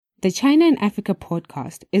The China and Africa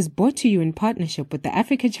podcast is brought to you in partnership with the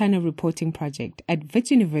Africa-China Reporting Project at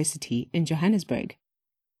Wits University in Johannesburg.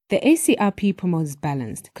 The ACRP promotes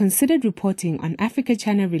balanced, considered reporting on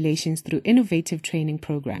Africa-China relations through innovative training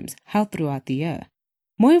programs held throughout the year.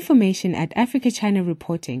 More information at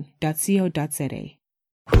africachinareporting.co.za.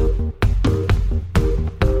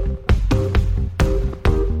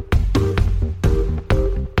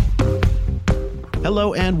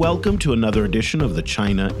 Hello and welcome to another edition of the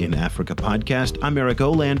China in Africa podcast. I'm Eric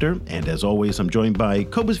Olander, and as always, I'm joined by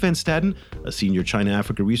Cobus van Staden, a senior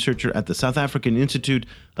China-Africa researcher at the South African Institute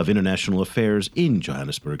of International Affairs in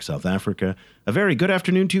Johannesburg, South Africa. A very good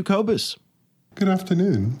afternoon to you, Cobus. Good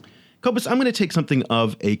afternoon. Cobus, I'm going to take something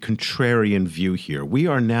of a contrarian view here. We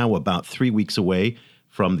are now about 3 weeks away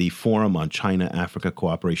from the Forum on China-Africa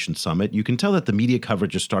Cooperation Summit. You can tell that the media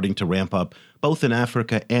coverage is starting to ramp up, both in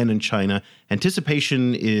Africa and in China.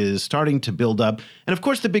 Anticipation is starting to build up. And of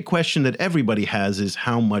course, the big question that everybody has is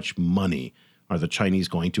how much money are the Chinese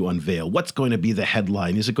going to unveil? What's going to be the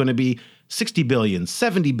headline? Is it going to be 60 billion,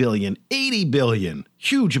 70 billion, 80 billion?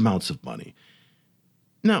 Huge amounts of money.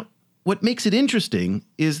 Now, what makes it interesting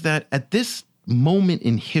is that at this moment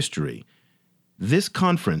in history, this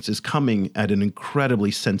conference is coming at an incredibly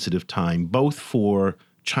sensitive time, both for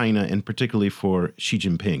China and particularly for Xi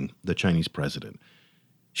Jinping, the Chinese president.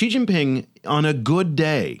 Xi Jinping, on a good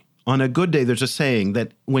day, there's a saying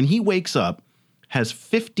that when he wakes up, has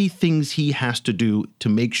 50 things he has to do to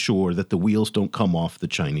make sure that the wheels don't come off the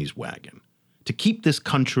Chinese wagon. To keep this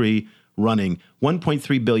country running,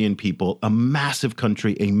 1.3 billion people, a massive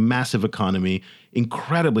country, a massive economy,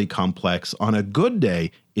 incredibly complex. On a good day,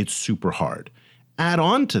 it's super hard. Add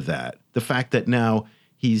on to that the fact that now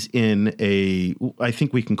he's in I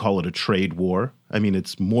think we can call it a trade war. I mean,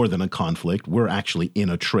 it's more than a conflict. We're actually in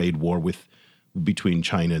a trade war between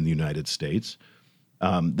China and the United States.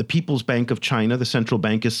 The People's Bank of China, the central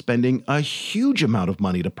bank, is spending a huge amount of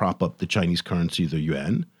money to prop up the Chinese currency, the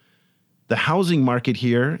yuan. The housing market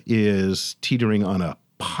here is teetering on a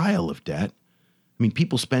pile of debt. I mean,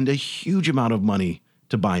 people spend a huge amount of money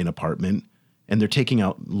to buy an apartment, and they're taking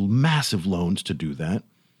out massive loans to do that.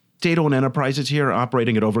 State-owned enterprises here are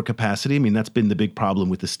operating at overcapacity. I mean, that's been the big problem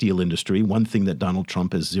with the steel industry. One thing that Donald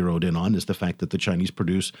Trump has zeroed in on is the fact that the Chinese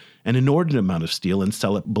produce an inordinate amount of steel and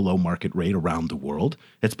sell it below market rate around the world.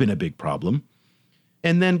 It's been a big problem.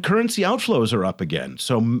 And then currency outflows are up again.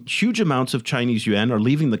 So huge amounts of Chinese yuan are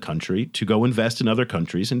leaving the country to go invest in other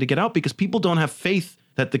countries and to get out because people don't have faith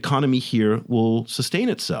that the economy here will sustain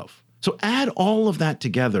itself. So add all of that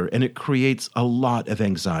together, and it creates a lot of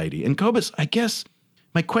anxiety. And Cobus, I guess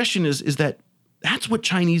my question is that's what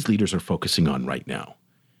Chinese leaders are focusing on right now.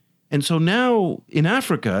 And so now in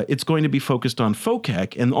Africa, it's going to be focused on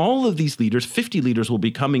FOCAC, and all of these leaders, 50 leaders, will be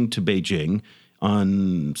coming to Beijing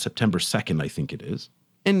on September 2nd, I think it is.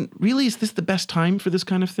 And really, is this the best time for this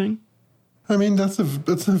kind of thing? I mean, that's a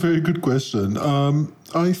very good question.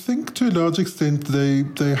 I think to a large extent they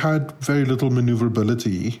had very little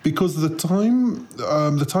maneuverability because the time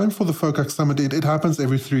for the FOCAC summit, it happens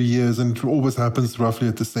every 3 years, and it always happens roughly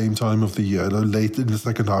at the same time of the year, late in the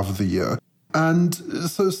second half of the year. And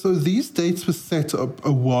so these dates were set up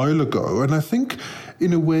a while ago, and I think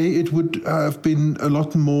in a way it would have been a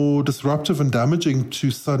lot more disruptive and damaging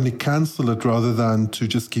to suddenly cancel it rather than to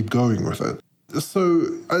just keep going with it. So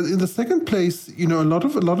in the second place, a lot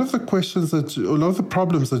of the questions a lot of the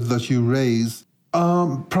problems that you raise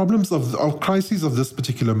are problems of crises of this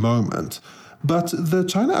particular moment. But the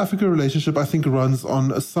China-Africa relationship, I think, runs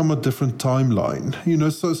on a somewhat different timeline.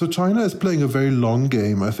 So China is playing a very long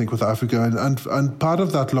game, I think, with Africa, and part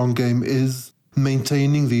of that long game is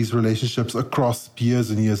maintaining these relationships across years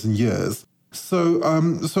and years and years. So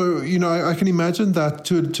I can imagine that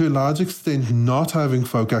to a large extent, not having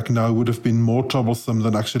FOCAC now would have been more troublesome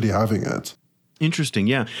than actually having it. Interesting.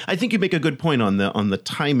 Yeah, I think you make a good point on the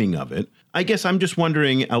timing of it. I guess I'm just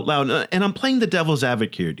wondering out loud, and I'm playing the devil's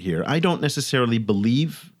advocate here. I don't necessarily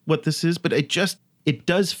believe what this is, but it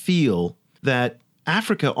does feel that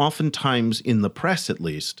Africa, oftentimes in the press at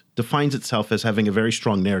least, defines itself as having a very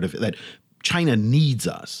strong narrative that China needs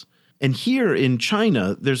us. And here in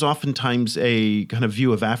China, there's oftentimes a kind of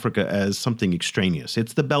view of Africa as something extraneous.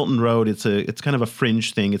 It's the Belt and Road. It's kind of a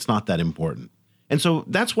fringe thing. It's not that important. And so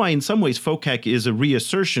that's why in some ways FOCAC is a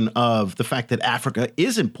reassertion of the fact that Africa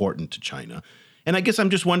is important to China. And I guess I'm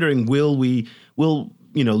just wondering, will Li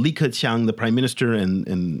Keqiang, the prime minister,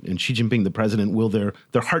 and Xi Jinping, the president, will their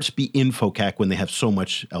hearts be in FOCAC when they have so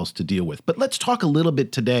much else to deal with? But let's talk a little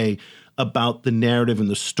bit today about the narrative and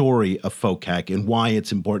the story of FOCAC and why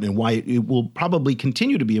it's important and why it will probably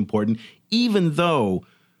continue to be important, even though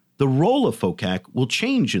the role of FOCAC will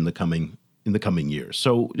change in the coming years.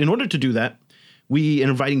 So in order to do that, we are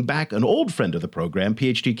inviting back an old friend of the program,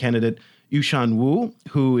 PhD candidate Yushan Wu,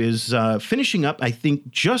 who is finishing up, I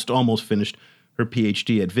think just almost finished her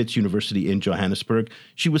PhD at Wits University in Johannesburg.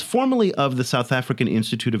 She was formerly of the South African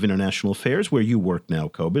Institute of International Affairs, where you work now,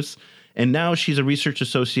 Cobus. And now she's a research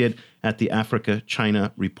associate at the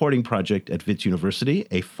Africa-China Reporting Project at Wits University,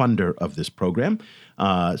 a funder of this program.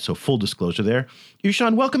 So full disclosure there.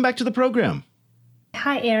 Yushan, welcome back to the program.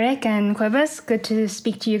 Hi, Eric and Cobus. Good to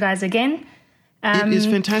speak to you guys again. It is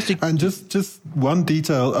fantastic. And just one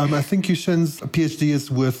detail, I think Yushan's PhD is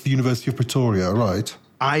with the University of Pretoria, right?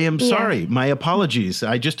 I am sorry. My apologies.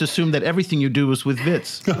 I just assumed that everything you do was with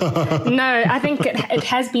Wits. No, I think it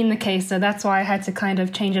has been the case, so that's why I had to kind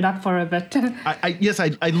of change it up for a bit.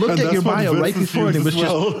 I looked at your bio right before, and it was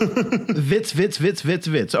just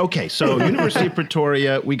Wits. Okay, so University of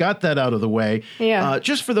Pretoria, we got that out of the way. Yeah.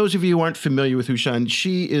 Just for those of you who aren't familiar with Yushan,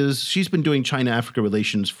 she's been doing China-Africa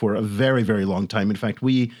relations for a very, very long time. In fact,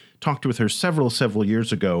 we talked with her several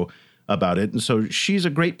years ago about it. And so she's a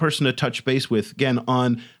great person to touch base with, again,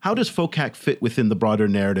 on how does FOCAC fit within the broader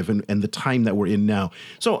narrative and the time that we're in now.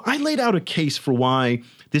 So I laid out a case for why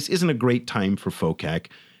this isn't a great time for FOCAC.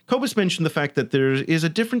 Cobus mentioned the fact that there is a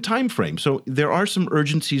different time frame. So there are some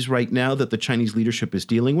urgencies right now that the Chinese leadership is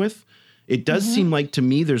dealing with. It does seem like to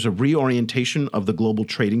me there's a reorientation of the global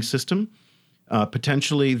trading system,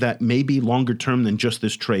 potentially that may be longer term than just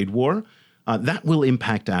this trade war. That will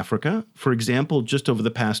impact Africa. For example, just over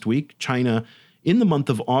the past week, China, in the month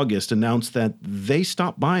of August, announced that they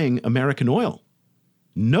stopped buying American oil.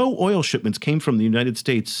 No oil shipments came from the United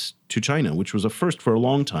States to China, which was a first for a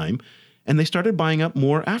long time, and they started buying up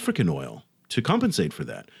more African oil to compensate for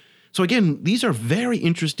that. So again, these are very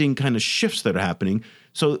interesting kind of shifts that are happening.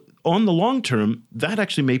 So on the long term, that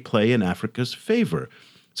actually may play in Africa's favor.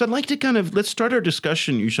 So I'd like to let's start our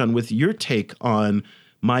discussion, Yushan, with your take on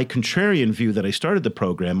my contrarian view that I started the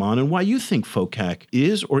program on and why you think FOCAC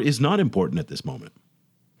is or is not important at this moment.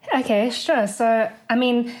 Okay, sure. So,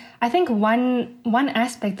 I think one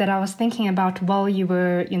aspect that I was thinking about while you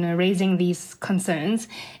were, raising these concerns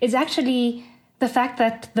is actually the fact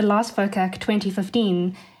that the last FOCAC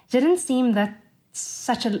 2015 didn't seem that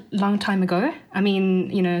such a long time ago.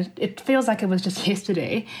 It feels like it was just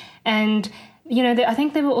yesterday. And I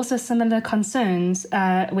think there were also similar concerns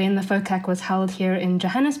when the FOCAC was held here in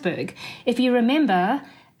Johannesburg. If you remember,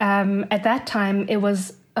 at that time, it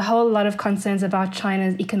was a whole lot of concerns about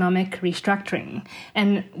China's economic restructuring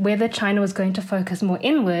and whether China was going to focus more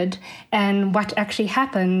inward and what actually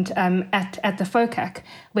happened at the FOCAC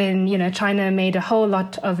when, China made a whole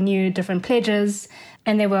lot of new different pledges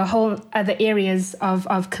and there were whole other areas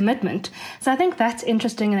of commitment. So I think that's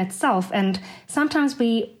interesting in itself. And sometimes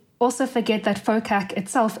we also forget that FOCAC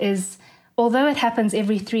itself is, although it happens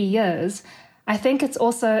every 3 years, I think it's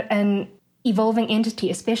also an evolving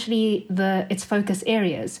entity, especially its focus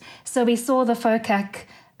areas. So we saw the FOCAC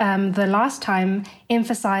the last time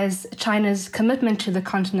emphasize China's commitment to the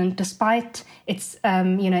continent despite its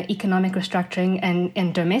economic restructuring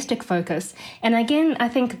and domestic focus. And again, I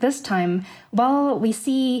think this time, while we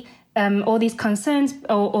see all these concerns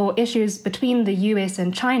or issues between the US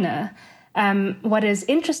and China, what is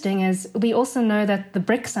interesting is we also know that the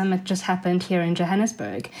BRICS summit just happened here in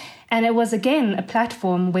Johannesburg. And it was, again, a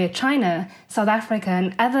platform where China, South Africa,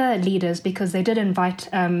 and other leaders, because they did invite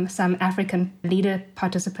some African leader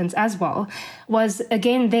participants as well, was,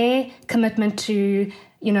 again, their commitment to,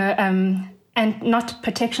 and not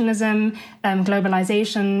protectionism,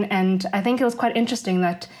 globalization. And I think it was quite interesting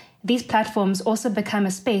that these platforms also become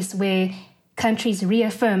a space where countries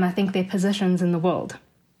reaffirm, I think, their positions in the world.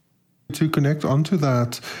 To connect onto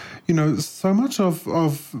that, so much of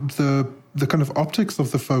the kind of optics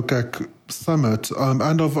of the FOCAC summit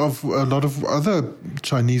and of a lot of other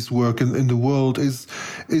Chinese work in the world is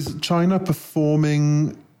China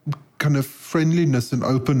performing kind of friendliness and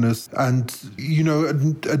openness and,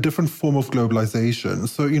 a different form of globalization.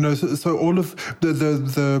 So all of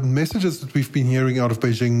the messages that we've been hearing out of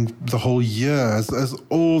Beijing the whole year as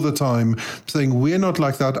all the time saying we're not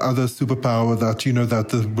like that other superpower that, that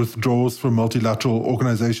the withdraws from multilateral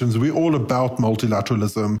organizations. We're all about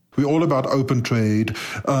multilateralism. We're all about open trade.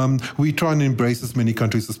 We try and embrace as many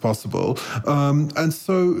countries as possible. And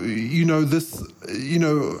so,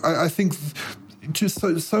 I think just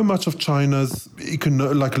so much of China's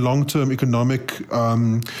long-term economic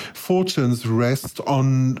fortunes rest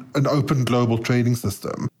on an open global trading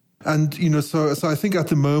system. And so I think at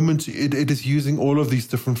the moment it is using all of these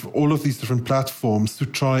different platforms to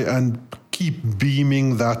try and keep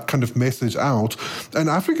beaming that kind of message out. And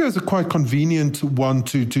Africa is a quite convenient one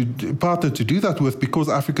to partner to do that with, because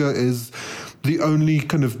Africa is the only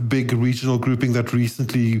kind of big regional grouping that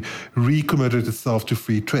recently recommitted itself to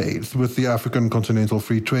free trade with the African Continental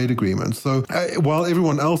Free Trade Agreement. So while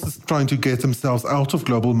everyone else is trying to get themselves out of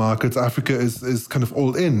global markets, Africa is kind of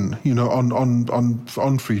all in,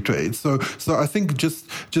 on free trade. So I think just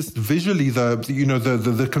visually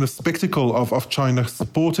the kind of spectacle of China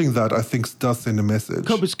supporting that, I think, does send a message.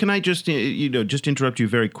 Cobus, can I just interrupt you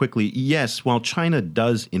very quickly? Yes, while China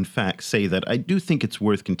does in fact say that, I do think it's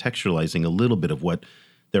worth contextualizing a little bit of what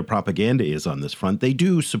their propaganda is on this front. They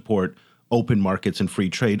do support open markets and free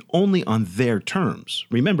trade only on their terms.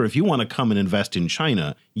 Remember, if you want to come and invest in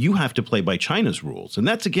China, you have to play by China's rules. And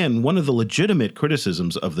that's, again, one of the legitimate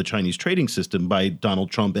criticisms of the Chinese trading system by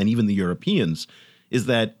Donald Trump and even the Europeans, is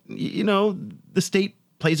that, the state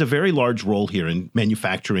plays a very large role here in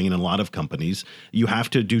manufacturing and in a lot of companies. You have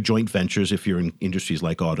to do joint ventures if you're in industries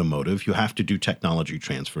like automotive. You have to do technology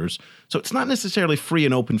transfers. So it's not necessarily free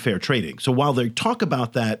and open fair trading. So while they talk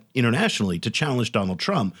about that internationally to challenge Donald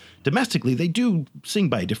Trump, domestically they do sing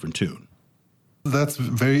by a different tune. That's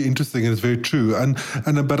very interesting, and it's very true.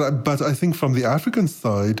 But I think from the African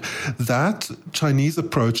side, that Chinese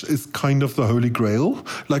approach is kind of the holy grail.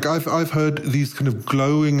 Like I've heard these kind of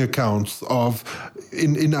glowing accounts of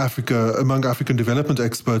in Africa among African development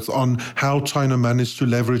experts on how China managed to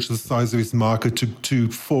leverage the size of its market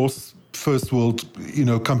to force first world,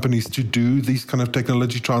 companies to do these kind of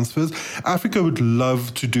technology transfers. Africa would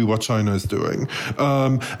love to do what China is doing.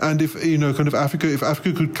 And if, if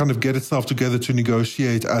Africa could kind of get itself together to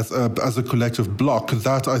negotiate as a collective bloc,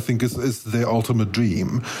 that I think is their ultimate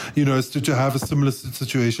dream, is to have a similar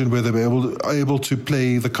situation where they're able to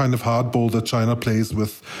play the kind of hardball that China plays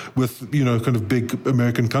with kind of big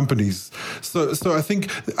American companies. So I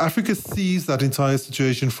think Africa sees that entire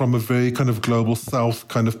situation from a very kind of global south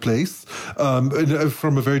kind of place.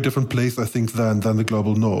 From a very different place, I think, than the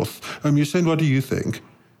global north. Yushen, what do you think?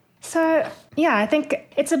 So, yeah, I think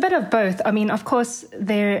it's a bit of both. I mean, of course,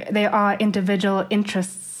 there are individual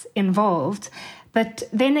interests involved. But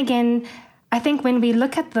then again, I think when we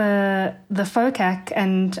look at the FOCAC,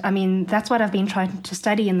 and I mean, that's what I've been trying to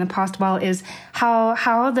study in the past while, is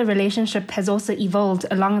how the relationship has also evolved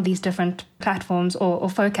along these different platforms or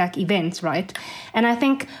FOCAC events, right? And I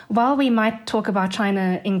think while we might talk about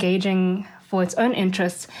China engaging for its own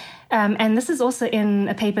interests, and this is also in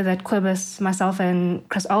a paper that Cobus, myself, and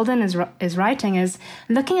Chris Alden is writing, is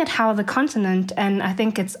looking at how the continent and I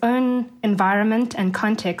think its own environment and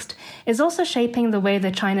context is also shaping the way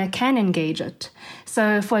that China can engage it.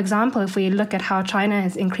 So, for example, if we look at how China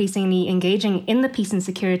is increasingly engaging in the peace and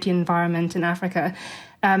security environment in Africa,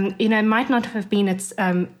 it might not have been its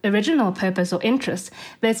original purpose or interest,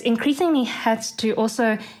 but it's increasingly had to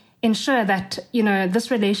also ensure that,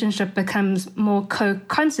 this relationship becomes more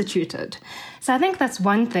co-constituted. So I think that's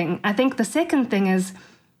one thing. I think the second thing is,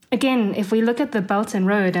 again, if we look at the Belt and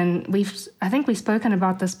Road, and I think we've spoken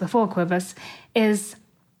about this before, Cobus, is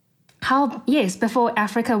how, yes, before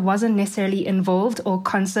Africa wasn't necessarily involved or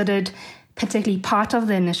considered particularly part of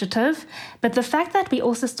the initiative, but the fact that we're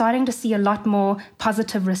also starting to see a lot more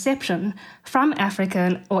positive reception from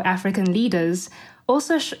African or African leaders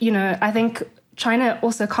also, I think China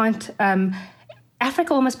also can't,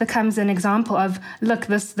 Africa almost becomes an example of, look,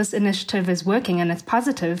 this initiative is working and it's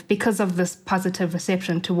positive because of this positive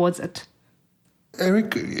reception towards it.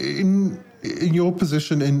 Eric, in your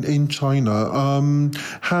position in China,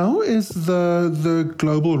 how is the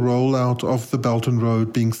global rollout of the Belt and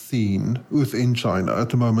Road being seen within China at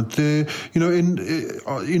the moment?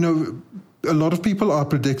 A lot of people are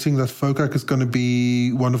predicting that FOCAC is going to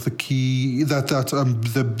be one of the key,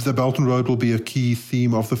 the Belt and Road will be a key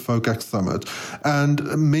theme of the FOCAC summit. And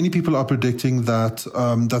many people are predicting that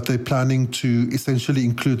they're planning to essentially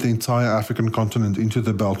include the entire African continent into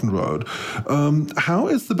the Belt and Road. How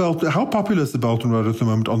popular is the Belt and Road at the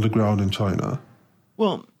moment on the ground in China?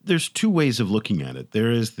 Well, there's two ways of looking at it. There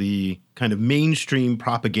is the kind of mainstream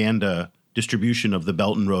propaganda distribution of the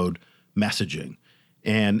Belt and Road messaging.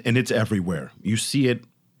 And it's everywhere. You see it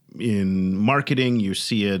in marketing, you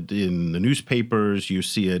see it in the newspapers, you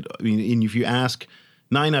see it. I mean, if you ask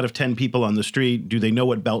 9 out of 10 people on the street, do they know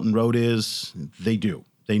what Belt and Road is? They do.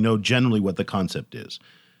 They know generally what the concept is.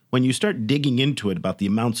 When you start digging into it about the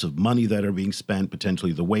amounts of money that are being spent,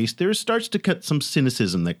 potentially the waste, there starts to cut some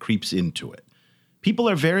cynicism that creeps into it. People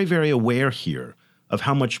are very, very aware here of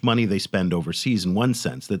how much money they spend overseas in one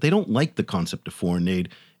sense, that they don't like the concept of foreign aid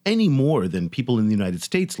any more than people in the United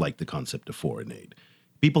States like the concept of foreign aid.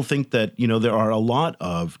 People think that, there are a lot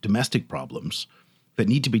of domestic problems that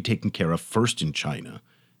need to be taken care of first in China.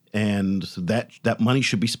 And that money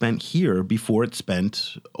should be spent here before it's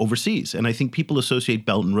spent overseas. And I think people associate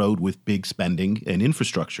Belt and Road with big spending and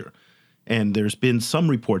infrastructure. And there's been some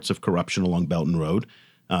reports of corruption along Belt and Road,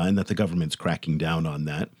 and that the government's cracking down on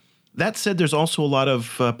that. That said, there's also a lot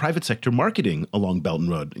of private sector marketing along Belt and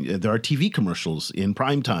Road. There are TV commercials in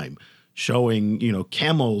prime time showing,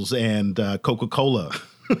 camels and Coca-Cola.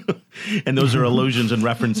 And those are allusions and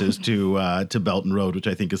references to Belt and Road, which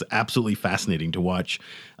I think is absolutely fascinating to watch.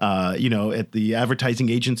 At the advertising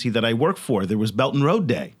agency that I work for, there was Belt and Road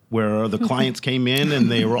Day, where the clients came in and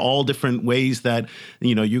they were all different ways that,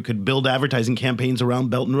 you could build advertising campaigns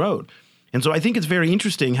around Belt and Road. And so I think it's very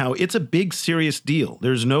interesting how it's a big, serious deal.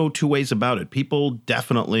 There's no two ways about it. People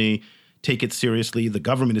definitely take it seriously. The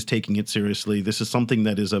government is taking it seriously. This is something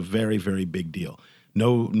that is a very, very big deal.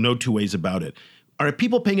 No two ways about it. Are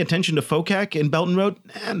people paying attention to FOCAC and Belt and Road?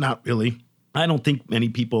 Not really. I don't think many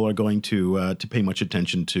people are going to pay much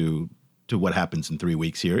attention to what happens in 3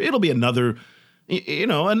 weeks here. It'll be another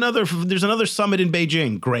there's another summit in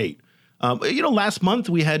Beijing. Great. Last month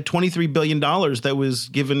we had $23 billion that was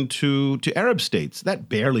given to Arab states. That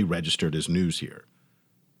barely registered as news here.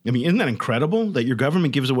 I mean, isn't that incredible that your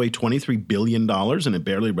government gives away $23 billion and it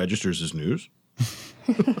barely registers as news?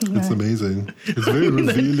 It's amazing. It's very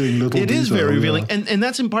revealing little detail. It is very revealing. Yeah. And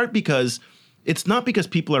that's in part because it's not because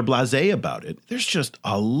people are blasé about it. There's just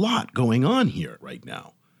a lot going on here right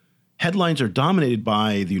now. Headlines are dominated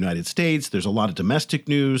by the United States. There's a lot of domestic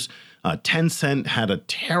news. Tencent had a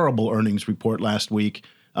terrible earnings report last week.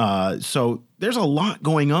 So there's a lot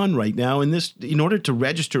going on right now. In order to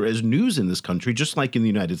register as news in this country, just like in the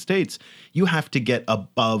United States, you have to get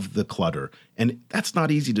above the clutter. And that's not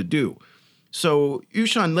easy to do. So,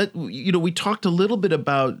 Yushan, we talked a little bit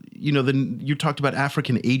about, you talked about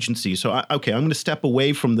African agency. So, I'm going to step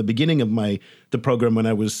away from the beginning of the program when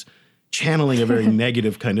I was channeling a very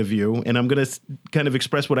negative kind of view, and I'm going to kind of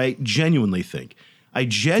express what I genuinely think. I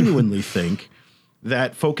genuinely think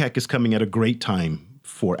that FOCAC is coming at a great time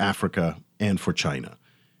for Africa and for China,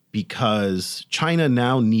 because China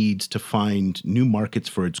now needs to find new markets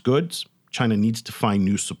for its goods. China needs to find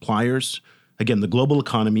new suppliers. Again, the global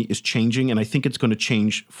economy is changing, and I think it's going to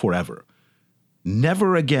change forever.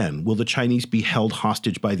 Never again will the Chinese be held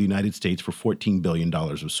hostage by the United States for $14 billion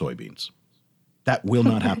of soybeans. That will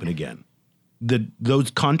not happen again. Those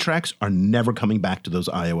contracts are never coming back to those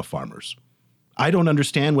Iowa farmers. I don't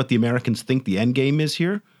understand what the Americans think the end game is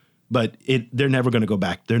here, but they're never going to go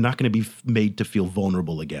back. They're not going to be made to feel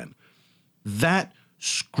vulnerable again. That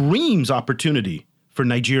screams opportunity for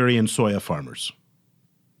Nigerian soya farmers.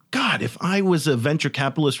 God, if I was a venture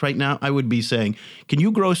capitalist right now, I would be saying, can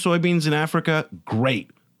you grow soybeans in Africa? Great.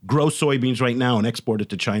 Grow soybeans right now and export it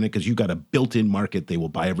to China because you got a built-in market. They will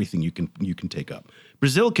buy everything you can take up.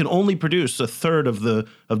 Brazil can only produce a third of the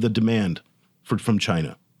demand from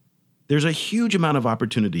China. There's a huge amount of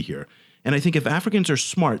opportunity here. And I think if Africans are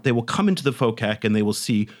smart, they will come into the FOCAC and they will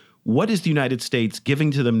see what is the United States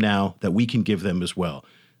giving to them now that we can give them as well.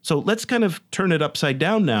 So let's kind of turn it upside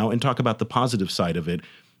down now and talk about the positive side of it.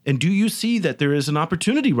 And do you see that there is an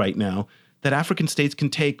opportunity right now that African states can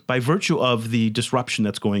take by virtue of the disruption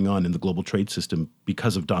that's going on in the global trade system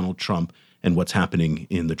because of Donald Trump and what's happening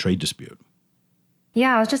in the trade dispute?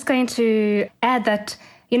 Yeah, I was just going to add that,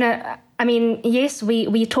 yes,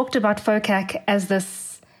 we talked about FOCAC as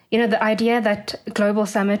this, the idea that global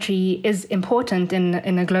summitry is important in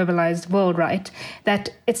a globalized world, right? That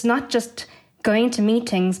it's not just going to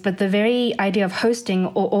meetings, but the very idea of hosting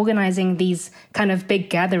or organizing these kind of big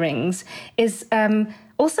gatherings is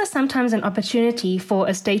also sometimes an opportunity for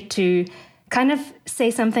a state to kind of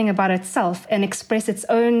say something about itself and express its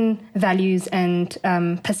own values and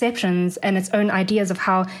perceptions and its own ideas of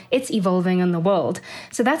how it's evolving in the world.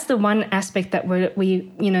 So that's the one aspect that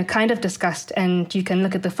we kind of discussed, and you can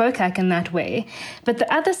look at the FOCAC in that way. But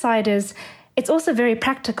the other side is it's also very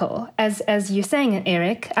practical, as you're saying,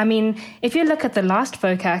 Eric. I mean, if you look at the last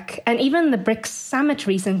FOCAC and even the BRICS summit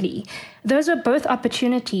recently, those were both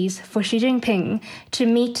opportunities for Xi Jinping to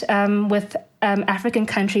meet with African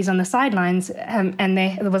countries on the sidelines, and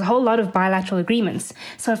there was a whole lot of bilateral agreements.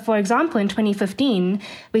 So, for example, in 2015,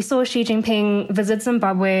 we saw Xi Jinping visit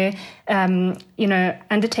Zimbabwe,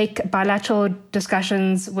 undertake bilateral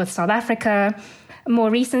discussions with South Africa.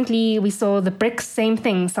 More recently, we saw the BRICS, same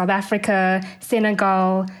thing, South Africa,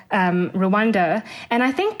 Senegal, Rwanda. And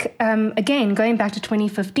I think, again, going back to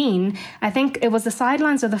 2015, I think it was the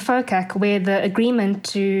sidelines of the FOCAC where the agreement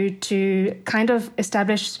to kind of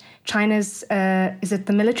establish China's, is it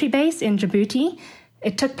the military base in Djibouti?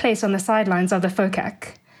 It took place on the sidelines of the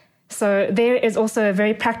FOCAC. So there is also a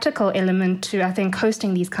very practical element to, I think,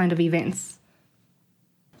 hosting these kind of events.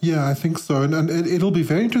 Yeah, I think so. And it'll be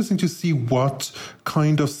very interesting to see what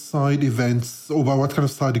kind of side events or what kind of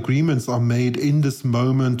side agreements are made in this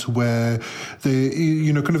moment where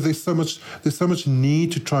there's so much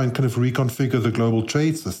need to try and kind of reconfigure the global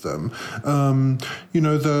trade system. I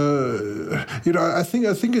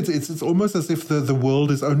think it's almost as if the world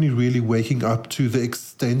is only really waking up to the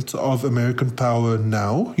extent of American power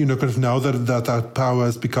now, now that power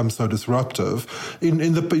has become so disruptive.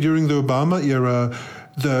 During the Obama era,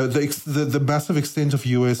 the massive extent of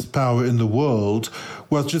US power in the world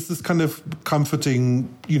was just this kind of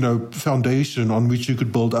comforting, foundation on which you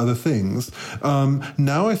could build other things.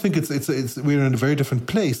 Now I think we're in a very different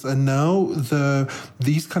place, and now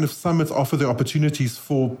these kind of summits offer the opportunities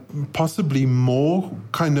for possibly more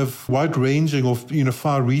kind of wide-ranging or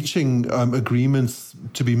far-reaching agreements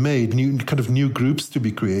to be made, new groups to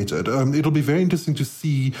be created. It'll be very interesting to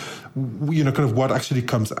see, kind of what actually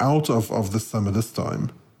comes out of the summit this time.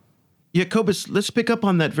 Yeah, Cobus, let's pick up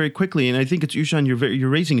on that very quickly. And I think it's Yushan, you're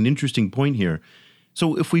raising an interesting point here.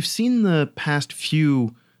 So if we've seen the past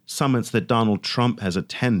few summits that Donald Trump has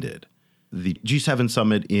attended, the G7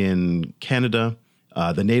 summit in Canada,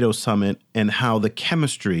 the NATO summit, and how the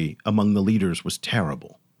chemistry among the leaders was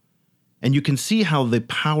terrible. And you can see how the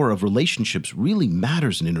power of relationships really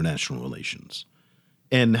matters in international relations.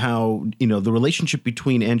 And how, the relationship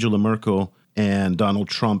between Angela Merkel and Donald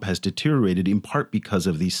Trump has deteriorated in part because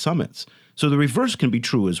of these summits. So the reverse can be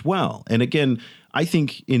true as well. And again, I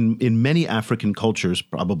think in many African cultures,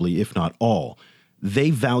 probably if not all, they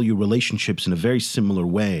value relationships in a very similar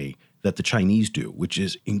way that the Chinese do, which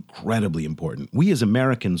is incredibly important. We as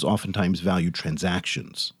Americans oftentimes value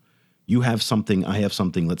transactions. You have something, I have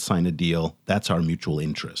something, let's sign a deal. That's our mutual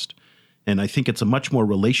interest. And I think it's a much more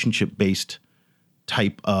relationship-based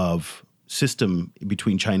type of system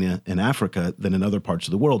between China and Africa than in other parts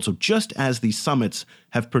of the world. So just as these summits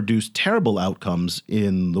have produced terrible outcomes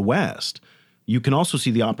in the West, you can also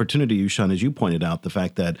see the opportunity, Yushan, as you pointed out, the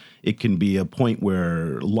fact that it can be a point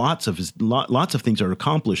where lots of things are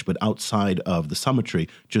accomplished, but outside of the summitry,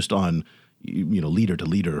 just on leader to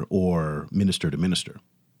leader or minister to minister.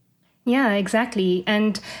 Yeah, exactly.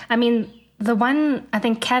 And I mean, the one, I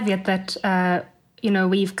think, caveat that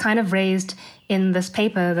we've kind of raised in this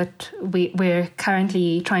paper that we're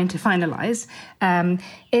currently trying to finalize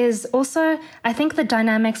is also, I think, the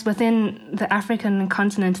dynamics within the African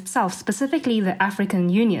continent itself, specifically the African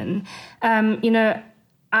Union.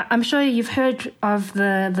 I'm sure you've heard of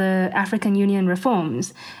the African Union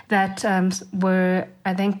reforms that were,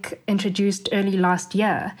 I think, introduced early last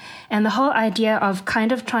year. And the whole idea of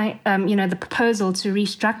kind of trying, the proposal to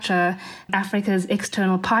restructure Africa's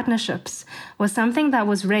external partnerships was something that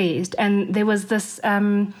was raised. And there was this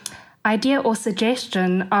idea or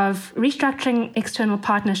suggestion of restructuring external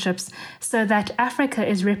partnerships so that Africa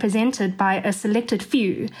is represented by a selected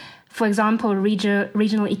few. For example,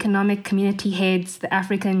 regional economic community heads, the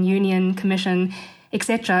African Union Commission,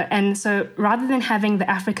 etc. And so rather than having the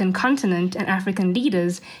African continent and African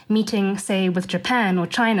leaders meeting, say, with Japan or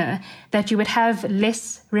China, that you would have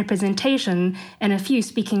less representation and a few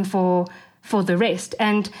speaking for the rest.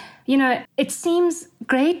 And, it seems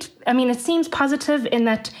great. I mean, it seems positive in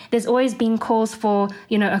that there's always been calls for,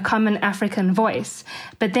 a common African voice.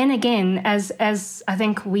 But then again, as I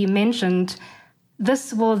think we mentioned,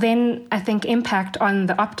 this will then, I think, impact on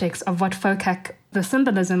the optics of what FOCAC, the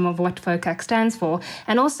symbolism of what FOCAC stands for.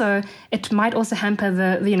 And also, it might also hamper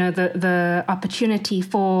the opportunity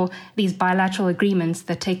for these bilateral agreements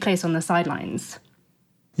that take place on the sidelines.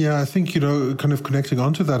 Yeah, I think, kind of connecting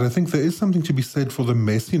onto that, I think there is something to be said for the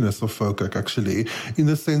messiness of FOCAC, actually, in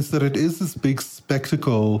the sense that it is this big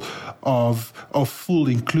spectacle of full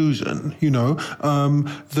inclusion,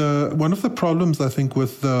 one of the problems, I think,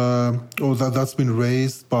 with that's been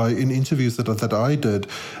raised in interviews that I did,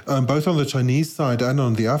 both on the Chinese side and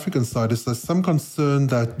on the African side, is there's some concern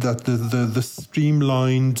that the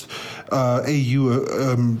streamlined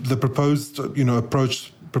AU, the proposed,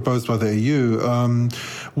 approach proposed by the AU,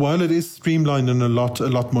 while it is streamlined and a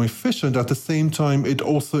lot more efficient, at the same time, it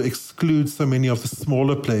also excludes so many of the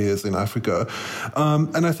smaller players in Africa.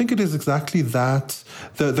 And I think it is exactly that,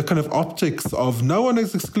 the kind of optics of no one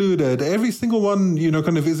is excluded, every single one,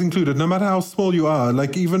 kind of is included, no matter how small you are.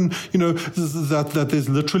 Like even, that there's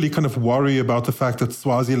literally kind of worry about the fact that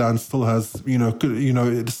Swaziland still has,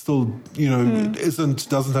 it still,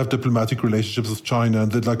 doesn't have diplomatic relationships with China,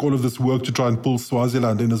 and that like all of this work to try and pull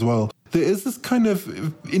Swaziland in as well. there is this kind of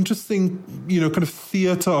interesting, kind of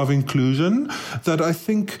theater of inclusion that I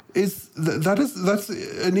think that's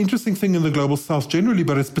an interesting thing in the global south generally,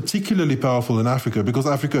 but it's particularly powerful in Africa because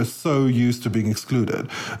Africa is so used to being excluded.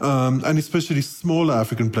 And especially smaller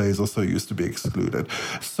African players are so used to being excluded.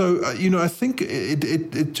 So, I think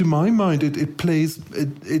it to my mind,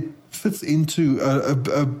 it fits into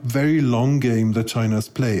a very long game that China's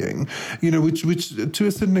playing, which to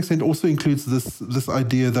a certain extent also includes this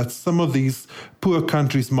idea that some of these poor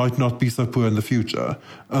countries might not be so poor in the future,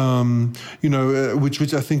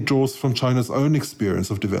 which I think draws from China's own experience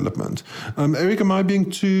of development. Eric, am I being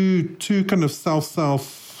too kind of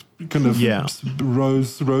south kind of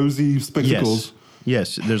rosy spectacles?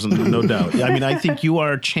 Yes, there's no doubt. I mean, I think you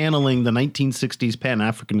are channeling the 1960s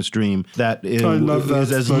Pan-Africanist dream that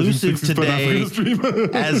is as lucid today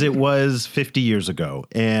as it was 50 years ago.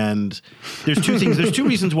 And there's two things. There's two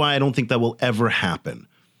reasons why I don't think that will ever happen.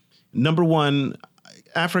 Number one,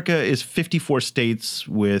 Africa is 54 states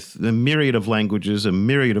with a myriad of languages, a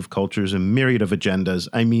myriad of cultures, a myriad of agendas.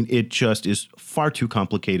 I mean, it just is far too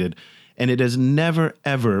complicated. And it has never,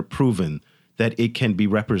 ever proven that it can be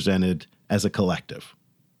represented as a collective.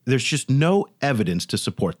 There's just no evidence to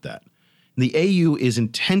support that. The AU is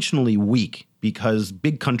intentionally weak because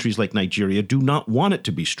big countries like Nigeria do not want it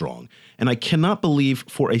to be strong. And I cannot believe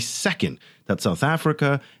for a second that South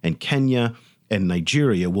Africa and Kenya and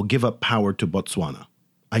Nigeria will give up power to Botswana.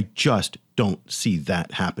 I just don't see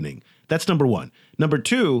that happening. That's number one. Number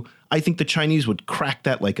two, I think the Chinese would crack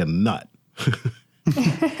that like a nut.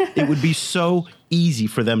 It would be so easy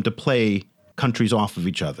for them to play countries off of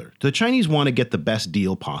each other. The Chinese want to get the best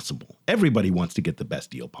deal possible. Everybody wants to get the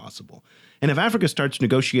best deal possible. And if Africa starts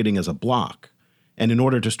negotiating as a bloc, and in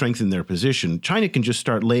order to strengthen their position, China can just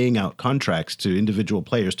start laying out contracts to individual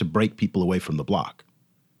players to break people away from the bloc.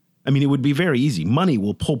 I mean, it would be very easy. Money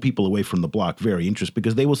will pull people away from the bloc very interested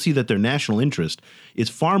because they will see that their national interest is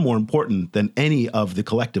far more important than any of the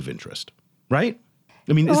collective interest, right?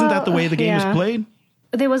 I mean, isn't that the way the game is played?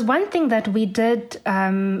 There was one thing that we did,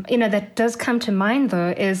 that does come to mind, though,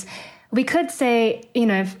 is we could say,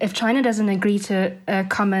 if China doesn't agree to a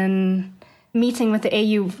common meeting with the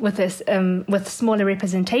AU with this, with smaller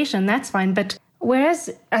representation, that's fine. But whereas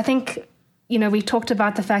I think, we talked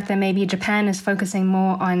about the fact that maybe Japan is focusing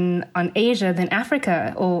more on Asia than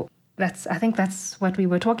Africa, or I think that's what we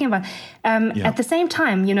were talking about. At the same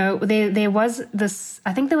time, there was this,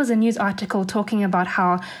 I think there was a news article talking about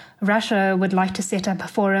how Russia would like to set up a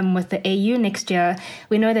forum with the AU next year.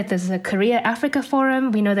 We know that there's a Korea-Africa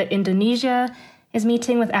forum. We know that Indonesia is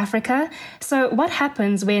meeting with Africa. So what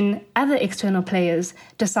happens when other external players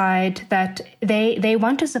decide that they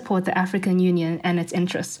want to support the African Union and its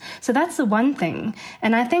interests? So that's the one thing.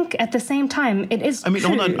 And I think at the same time, it is true.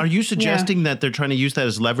 Hold on. Are you suggesting that they're trying to use that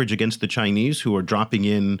as leverage against the Chinese who are dropping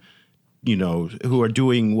in, who are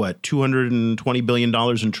doing, $220 billion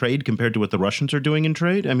in trade compared to what the Russians are doing in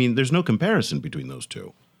trade? I mean, there's no comparison between those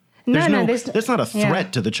two. That's not a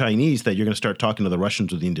threat to the Chinese that you're going to start talking to the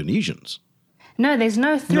Russians or the Indonesians. No, there's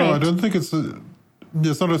no threat. No, I don't think it's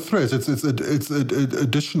not a threat. It's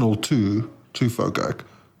additional to FOCAC.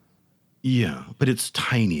 Yeah, but it's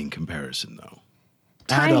tiny in comparison, though.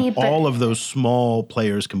 Tiny, Add up all of those small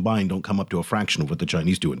players combined don't come up to a fraction of what the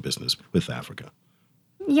Chinese do in business with Africa.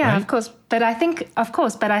 Yeah, right? of course. But I think,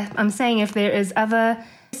 I'm saying if there is other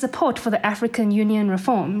support for the African Union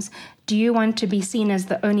reforms, do you want to be seen as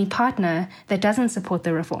the only partner that doesn't support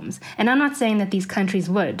the reforms? And I'm not saying that these countries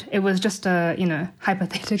would. It was just a,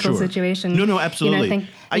 hypothetical situation. No, absolutely.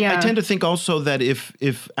 I tend to think also that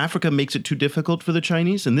if Africa makes it too difficult for the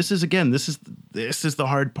Chinese, and this is the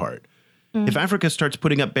hard part. If Africa starts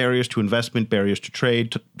putting up barriers to investment, barriers to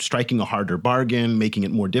trade, striking a harder bargain, making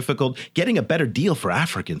it more difficult, getting a better deal for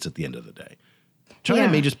Africans at the end of the day, China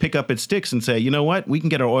may just pick up its sticks and say, you know what, we can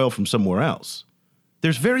get our oil from somewhere else.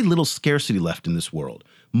 There's very little scarcity left in this world.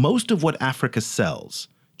 Most of what Africa sells,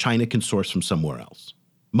 China can source from somewhere else.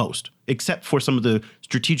 Most, except for some of the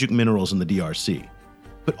strategic minerals in the DRC.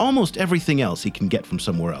 But almost everything else it can get from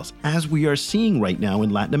somewhere else, as we are seeing right now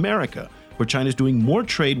in Latin America, where China's doing more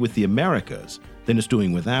trade with the Americas than it's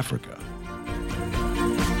doing with Africa.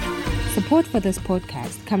 Support for this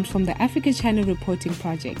podcast comes from the Africa-China Reporting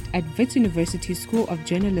Project at Wits University School of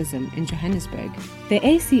Journalism in Johannesburg. The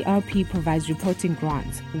ACRP provides reporting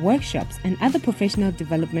grants, workshops, and other professional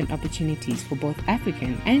development opportunities for both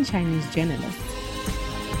African and Chinese journalists.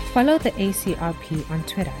 Follow the ACRP on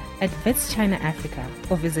Twitter at Wits China Africa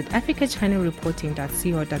or visit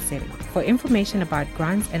africachinareporting.co.za for information about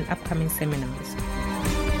grants and upcoming seminars.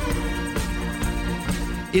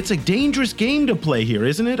 It's a dangerous game to play here,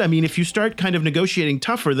 isn't it? I mean, if you start kind of negotiating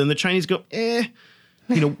tougher, then the Chinese go,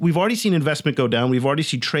 we've already seen investment go down. We've already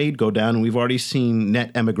seen trade go down. And we've already seen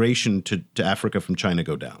net emigration to Africa from China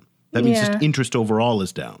go down. That means just interest overall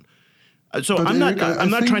is down. So but I'm Eric,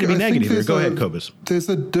 not trying to be negative here. Go ahead, Cobus. There's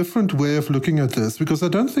a different way of looking at this because I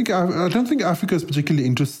don't think Africa is particularly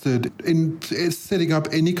interested in setting up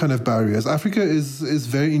any kind of barriers. Africa is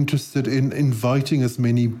very interested in inviting as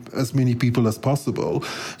many people as possible.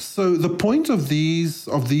 So the point of these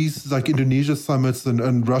like Indonesia summits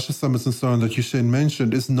and Russia summits and so on that Yushen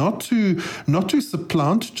mentioned is not to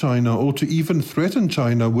supplant China or to even threaten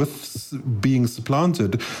China with being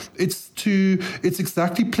supplanted. It's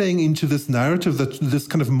exactly playing into this narrative, that this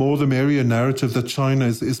kind of more the merrier narrative that China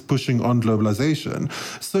is pushing on globalization.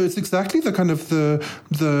 So it's exactly the kind of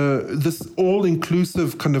this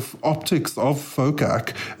all-inclusive kind of optics of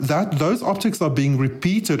FOCAC, that those optics are being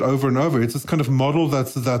repeated over and over. It's this kind of model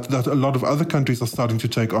that a lot of other countries are starting to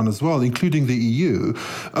take on as well, including the EU.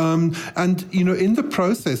 And in the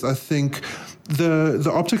process, I think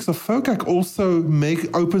the optics of FOCAC also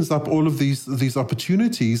opens up all of these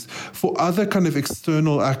opportunities for other kind of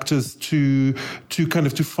external actors to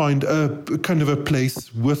find a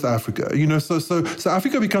place with Africa. So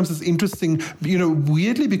Africa becomes this interesting,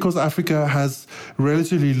 weirdly, because Africa has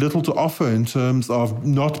relatively little to offer in terms of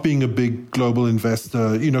not being a big global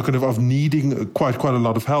investor, of needing quite a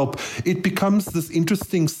lot of help. It becomes this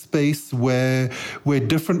interesting space where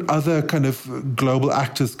different other kind of global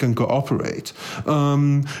actors can cooperate.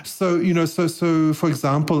 So for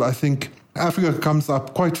example, I think Africa comes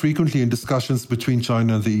up quite frequently in discussions between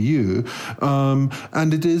China and the EU,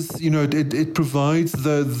 and it is, it provides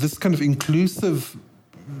this kind of inclusive,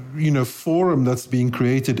 forum that's being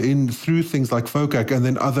created through things like FOCAC, and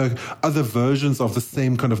then other versions of the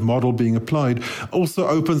same kind of model being applied, also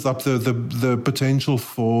opens up the potential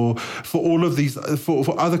for all of these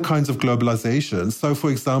for other kinds of globalization. So,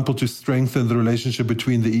 for example, to strengthen the relationship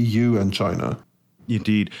between the EU and China.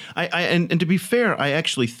 Indeed. And to be fair, I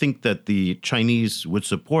actually think that the Chinese would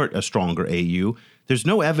support a stronger AU. There's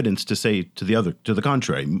no evidence to say to the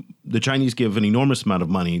contrary. The Chinese give an enormous amount of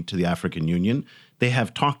money to the African Union. They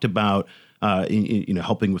have talked about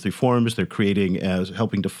helping with reforms. They're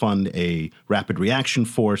helping to fund a rapid reaction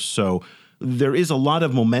force. So there is a lot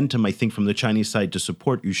of momentum, I think, from the Chinese side to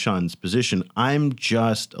support Yushan's position. I'm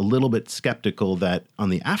just a little bit skeptical that on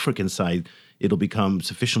the African side, it'll become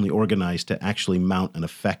sufficiently organized to actually mount an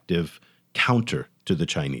effective counter to the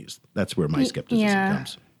Chinese. That's where my skepticism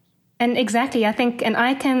comes. And exactly, I think, and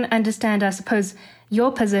I can understand, I suppose,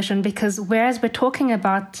 your position, because whereas we're talking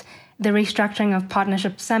about the restructuring of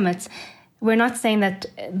partnership summits, we're not saying that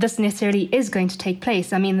this necessarily is going to take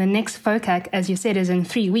place. I mean, the next FOCAC, as you said, is in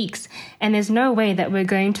 3 weeks. And there's no way that we're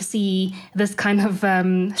going to see this kind of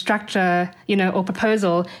structure, or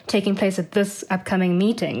proposal taking place at this upcoming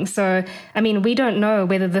meeting. So, I mean, we don't know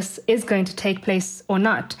whether this is going to take place or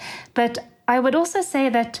not. But I would also say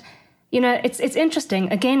that, it's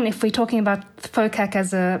interesting. Again, if we're talking about FOCAC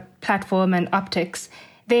as a platform and optics,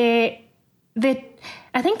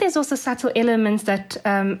 I think there's also subtle elements that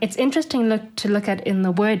it's interesting to look at in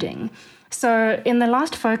the wording. So in the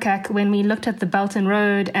last FOCAC, when we looked at the Belt and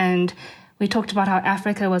Road and we talked about how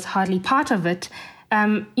Africa was hardly part of it,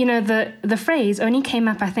 the phrase only came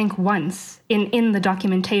up, I think, once in the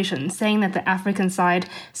documentation, saying that the African side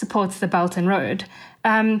supports the Belt and Road.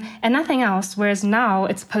 And nothing else, whereas now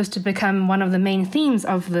it's supposed to become one of the main themes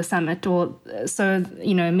of the summit, or so,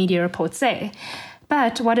 media reports say.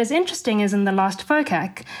 But what is interesting is in the last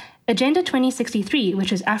FOCAC, Agenda 2063,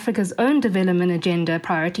 which is Africa's own development agenda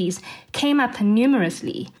priorities, came up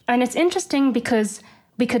numerously. And it's interesting because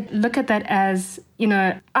we could look at that as,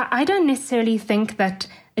 I don't necessarily think that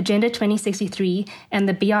Agenda 2063 and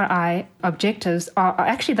the BRI objectives are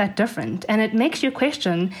actually that different. And it makes you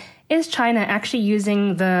question, is China actually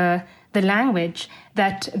using the language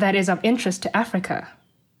that is of interest to Africa?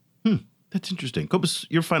 That's interesting. Cobus,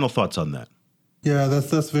 your final thoughts on that? Yeah,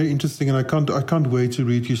 that's very interesting, and I can't wait to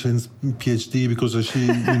read Yushen's PhD, because she,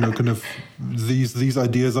 kind of these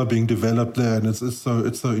ideas are being developed there, and it's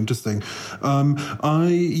so interesting.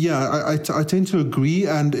 I tend to agree,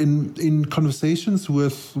 and in conversations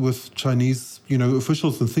with Chinese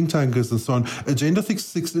officials and think tankers and so on, Agenda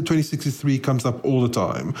 2063 comes up all the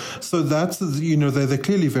time. So that's they're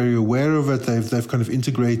clearly very aware of it. They've kind of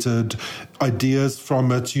integrated ideas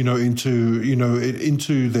from it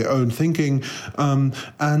into their own thinking.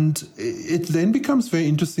 And it then becomes very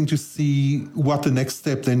interesting to see what the next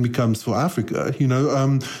step then becomes for Africa.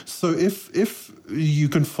 So if you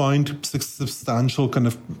can find substantial kind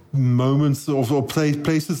of moments or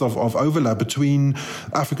places of overlap between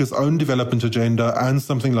Africa's own development agenda and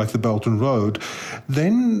something like the Belt and Road,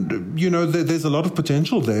 then, there's a lot of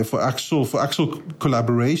potential there for actual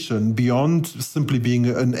collaboration beyond simply being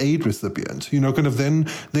an aid recipient.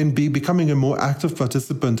 Becoming a more active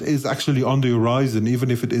participant is actually on the horizon,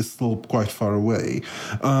 even if it is still quite far away.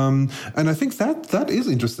 And I think that is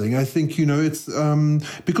interesting. I think, it's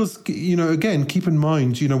because, again, keep in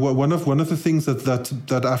mind, one of the things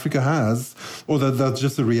that Africa has, or that's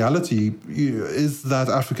just a reality, is that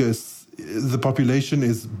the population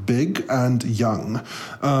is big and young.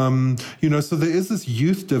 So there is this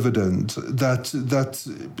youth dividend that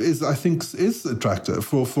is, I think, is attractive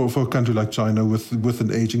for a country like China with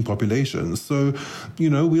an aging population. So,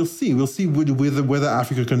 we'll see whether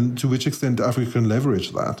Africa to which extent Africa can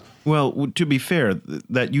leverage that. Well, to be fair,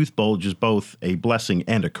 that youth bulge is both a blessing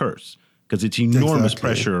and a curse, because it's enormous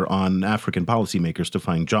pressure on African policymakers to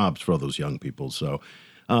find jobs for all those young people. So,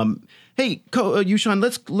 hey, Yushan,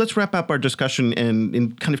 let's wrap up our discussion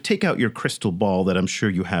and kind of take out your crystal ball that I'm sure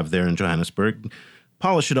you have there in Johannesburg,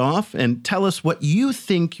 polish it off, and tell us what you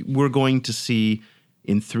think we're going to see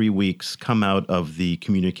in 3 weeks come out of the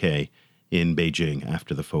communiqué in Beijing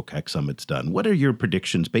after the FOCAC summit's done. What are your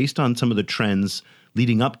predictions based on some of the trends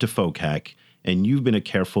leading up to FOCAC? And you've been a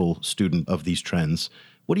careful student of these trends.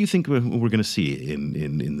 What do you think we're going to see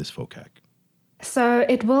in this FOCAC? So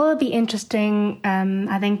it will be interesting,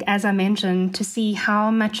 I think, as I mentioned, to see how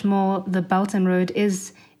much more the Belt and Road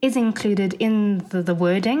is included in the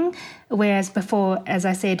wording, whereas before, as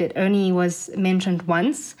I said, it only was mentioned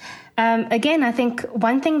once. Again, I think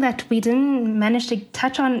one thing that we didn't manage to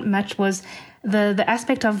touch on much was the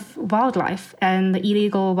aspect of wildlife and the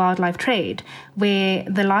illegal wildlife trade, where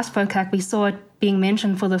the last FOCAC we saw it being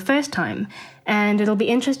mentioned for the first time. And it'll be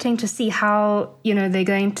interesting to see how, they're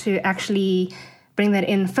going to actually bring that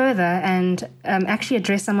in further and actually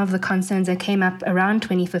address some of the concerns that came up around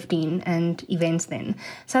 2015 and events then.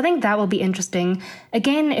 So I think that will be interesting.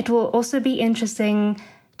 Again, it will also be interesting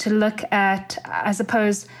to look at, I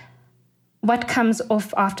suppose, what comes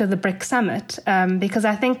off after the BRIC summit, because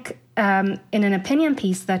I think in an opinion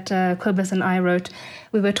piece that Kobus and I wrote,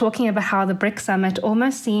 we were talking about how the BRIC summit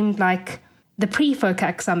almost seemed like the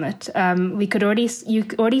pre-FOCAC summit. You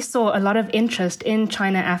already saw a lot of interest in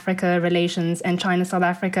China-Africa relations and China-South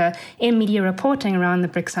Africa in media reporting around the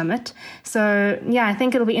BRIC summit. So yeah, I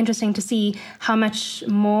think it'll be interesting to see how much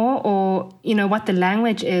more, or what the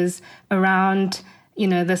language is around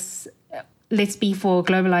this. Let's be for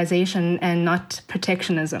globalization and not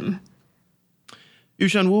protectionism.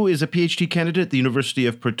 Yushan Wu is a PhD candidate at the University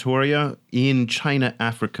of Pretoria in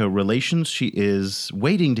China-Africa relations. She is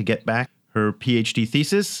waiting to get back her PhD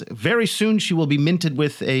thesis. Very soon she will be minted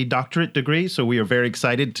with a doctorate degree, so we are very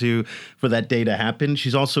excited for that day to happen.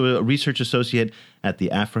 She's also a research associate at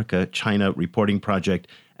the Africa-China Reporting Project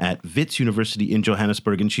at Wits University in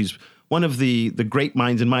Johannesburg, and she's one of the great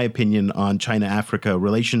minds, in my opinion, on China-Africa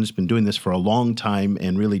relations, been doing this for a long time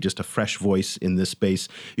and really just a fresh voice in this space.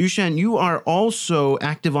 Yushan, you are also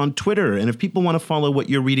active on Twitter, and if people want to follow what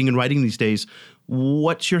you're reading and writing these days,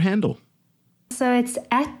 what's your handle? So it's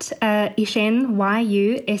at Yushan,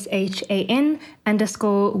 YUSHAN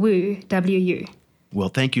 _Wu, WU. Well,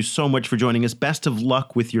 thank you so much for joining us. Best of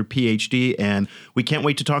luck with your PhD, and we can't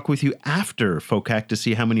wait to talk with you after FOCAC to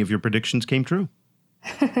see how many of your predictions came true.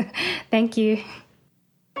 Thank you.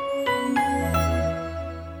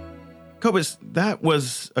 Kobus, that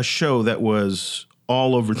was a show that was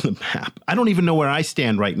all over the map. I don't even know where I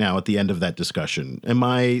stand right now at the end of that discussion. Am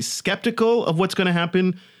I skeptical of what's going to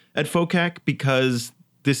happen at FOCAC? Because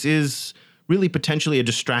this is really potentially a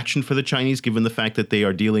distraction for the Chinese, given the fact that they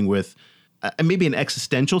are dealing with maybe an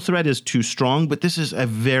existential threat is too strong, but this is a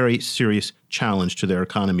very serious challenge to their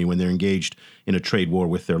economy when they're engaged in a trade war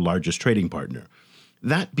with their largest trading partner.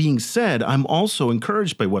 That being said, I'm also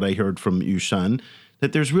encouraged by what I heard from Yushan,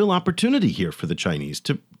 that there's real opportunity here for the Chinese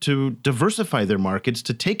to diversify their markets,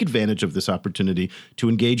 to take advantage of this opportunity to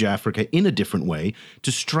engage Africa in a different way,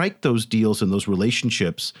 to strike those deals and those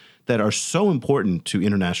relationships that are so important to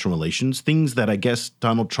international relations, things that I guess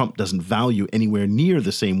Donald Trump doesn't value anywhere near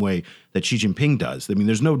the same way that Xi Jinping does. I mean,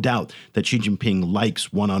 there's no doubt that Xi Jinping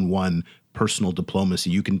likes one-on-one personal diplomacy.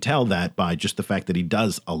 You can tell that by just the fact that he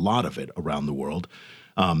does a lot of it around the world.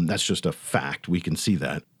 That's just a fact. We can see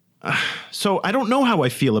that. So I don't know how I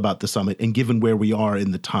feel about the summit, and given where we are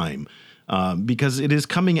in the time, because it is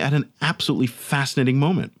coming at an absolutely fascinating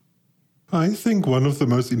moment. I think one of the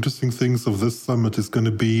most interesting things of this summit is going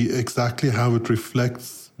to be exactly how it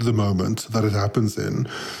reflects the moment that it happens in.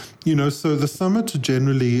 So the summit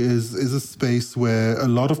generally is a space where a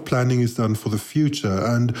lot of planning is done for the future,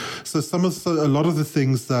 and so a lot of the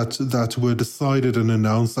things that were decided and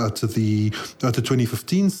announced at the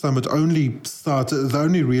 2015 summit they're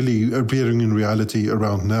only really appearing in reality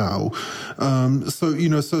around now. So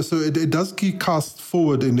it does cast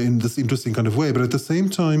forward in this interesting kind of way, but at the same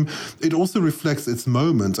time, it also reflects its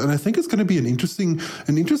moment, and I think it's going to be an interesting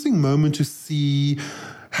moment to see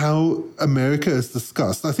how America is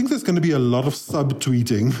discussed. I think there's going to be a lot of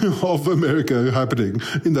subtweeting of America happening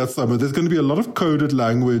in that summit. There's going to be a lot of coded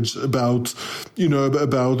language about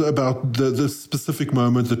the specific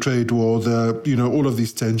moment, the trade war, all of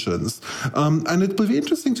these tensions. And it will be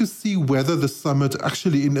interesting to see whether the summit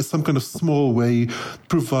actually, in some kind of small way,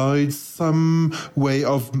 provides some way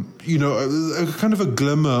of, a kind of a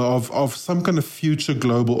glimmer of some kind of future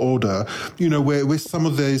global order, where some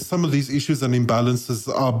of these issues and imbalances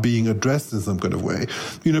are being addressed in some kind of way,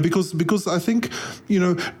 because I think,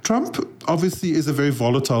 Trump obviously is a very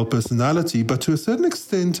volatile personality, but to a certain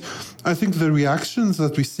extent, I think the reactions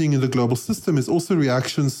that we're seeing in the global system is also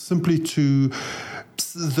reactions simply to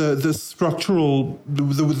the structural,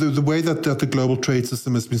 the way that the global trade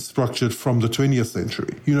system has been structured from the 20th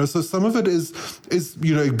century. So some of it is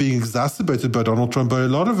being exacerbated by Donald Trump, but a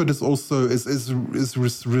lot of it is also is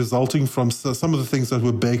resulting from some of the things that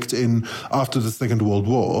were baked in after the Second World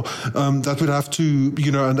War, that would have to,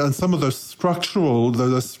 and some of those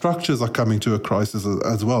structures are coming to a crisis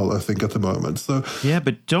as well, I think, at the moment. So yeah,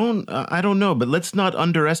 but I don't know, but let's not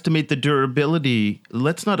underestimate the durability.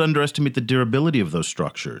 Let's not underestimate the durability of those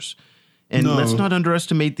structures. And let's not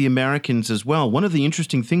underestimate the Americans as well. One of the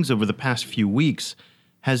interesting things over the past few weeks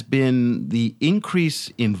has been the increase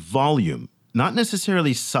in volume, not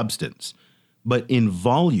necessarily substance, but in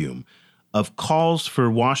volume of calls for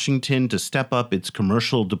Washington to step up its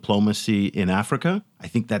commercial diplomacy in Africa. I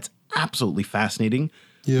think that's absolutely fascinating.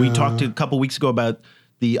 Yeah. We talked a couple weeks ago about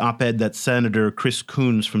the op-ed that Senator Chris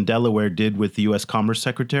Coons from Delaware did with the U.S. Commerce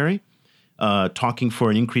Secretary, talking for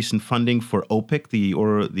an increase in funding for OPIC,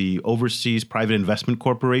 the Overseas Private Investment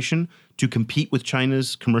Corporation, to compete with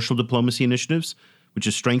China's commercial diplomacy initiatives, which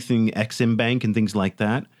is strengthening Exim Bank and things like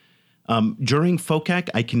that. During FOCAC,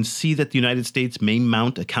 I can see that the United States may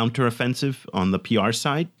mount a counteroffensive on the PR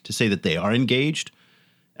side to say that they are engaged.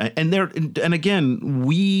 And again,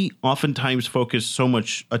 we oftentimes focus so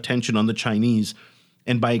much attention on the Chinese,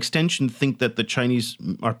 and by extension think that the Chinese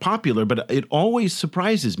are popular, but it always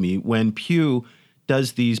surprises me when Pew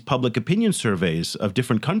does these public opinion surveys of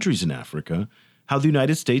different countries in Africa, how the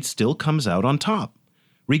United States still comes out on top,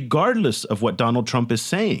 regardless of what Donald Trump is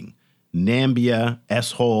saying. Nambia,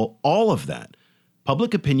 S-hole, all of that.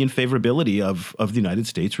 Public opinion favorability of the United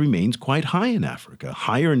States remains quite high in Africa,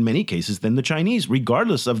 higher in many cases than the Chinese,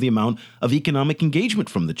 regardless of the amount of economic engagement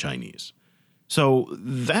from the Chinese. So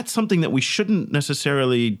that's something that we shouldn't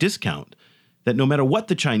necessarily discount, that no matter what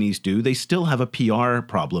the Chinese do, they still have a PR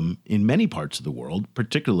problem in many parts of the world,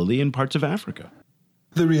 particularly in parts of Africa.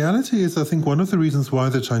 The reality is, I think one of the reasons why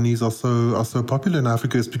the Chinese are so popular in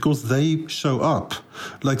Africa is because they show up.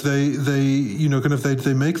 Like they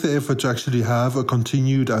make the effort to actually have a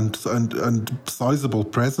continued and sizable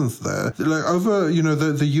presence there. Like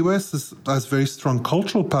the US has very strong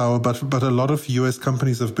cultural power, but a lot of US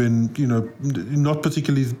companies have been, not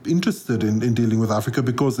particularly interested in dealing with Africa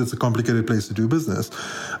because it's a complicated place to do business.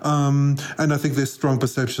 And I think there's strong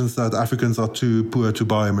perceptions that Africans are too poor to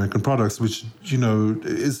buy American products, which,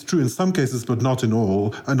 is true in some cases, but not in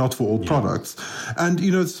all, and not for all products. And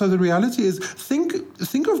so the reality is, think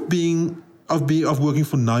of working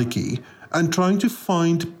for Nike and trying to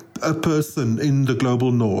find a person in the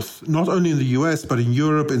global north, not only in the US, but in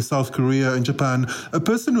Europe, in South Korea, in Japan, a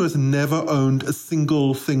person who has never owned a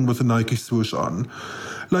single thing with a Nike swoosh on.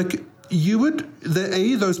 Like,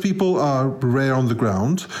 those people are rare on the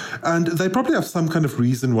ground, and they probably have some kind of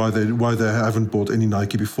reason why they haven't bought any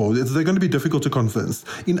Nike before. They're going to be difficult to convince.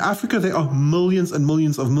 In Africa, there are millions and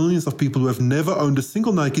millions of people who have never owned a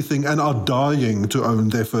single Nike thing and are dying to own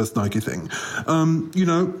their first Nike thing. It's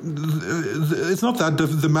not that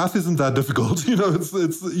the math isn't that difficult.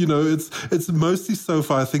 It's mostly so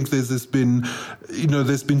far. I think there's been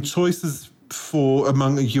choices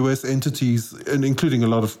among U.S. entities, and including a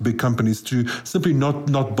lot of big companies, to simply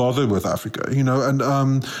not bother with Africa,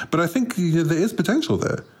 but I think there is potential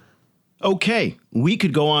there. Okay, we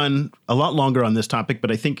could go on a lot longer on this topic,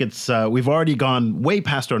 but I think we've already gone way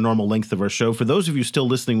past our normal length of our show. For those of you still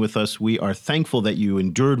listening with us, we are thankful that you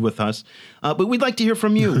endured with us, but we'd like to hear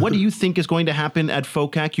from you. What do you think is going to happen at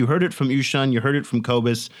FOCAC? You heard it from Yushan, you heard it from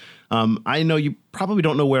Cobus. I know you probably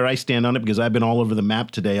don't know where I stand on it because I've been all over the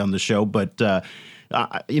map today on the show, but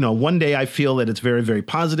one day I feel that it's very, very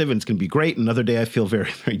positive and it's going to be great. Another day I feel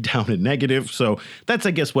very, very down and negative. So that's,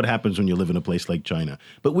 I guess, what happens when you live in a place like China.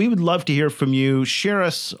 But we would love to hear from you. Share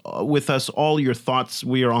with us all your thoughts.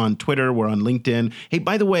 We are on Twitter. We're on LinkedIn. Hey,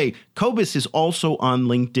 by the way, Cobus is also on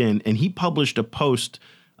LinkedIn, and he published a post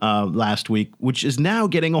last week, which is now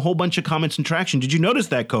getting a whole bunch of comments and traction. Did you notice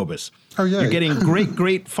that, Cobus? Oh, yeah. You're getting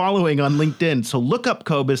great following on LinkedIn. So look up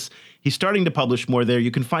Cobus. He's starting to publish more there. You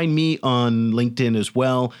can find me on LinkedIn as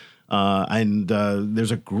well. And there's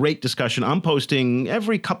a great discussion. I'm posting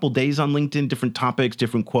every couple days on LinkedIn, different topics,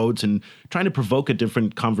 different quotes, and trying to provoke a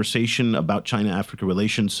different conversation about China-Africa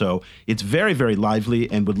relations. So it's very, very lively,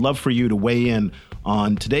 and would love for you to weigh in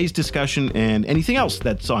on today's discussion and anything else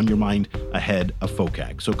that's on your mind ahead of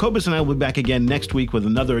FOCAC. So Cobus and I will be back again next week with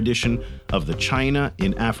another edition of the China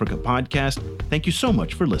in Africa podcast. Thank you so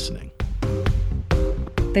much for listening.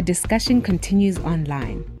 The discussion continues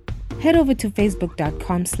online. Head over to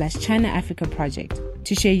facebook.com/China Africa Project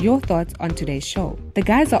to share your thoughts on today's show. The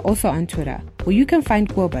guys are also on Twitter, where you can find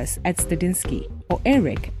Cobus at Stadinsky or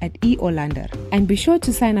Eric at eOlander. And be sure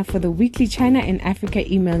to sign up for the weekly China in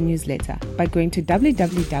Africa email newsletter by going to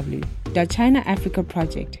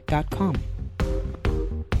www.ChinaAfricaProject.com.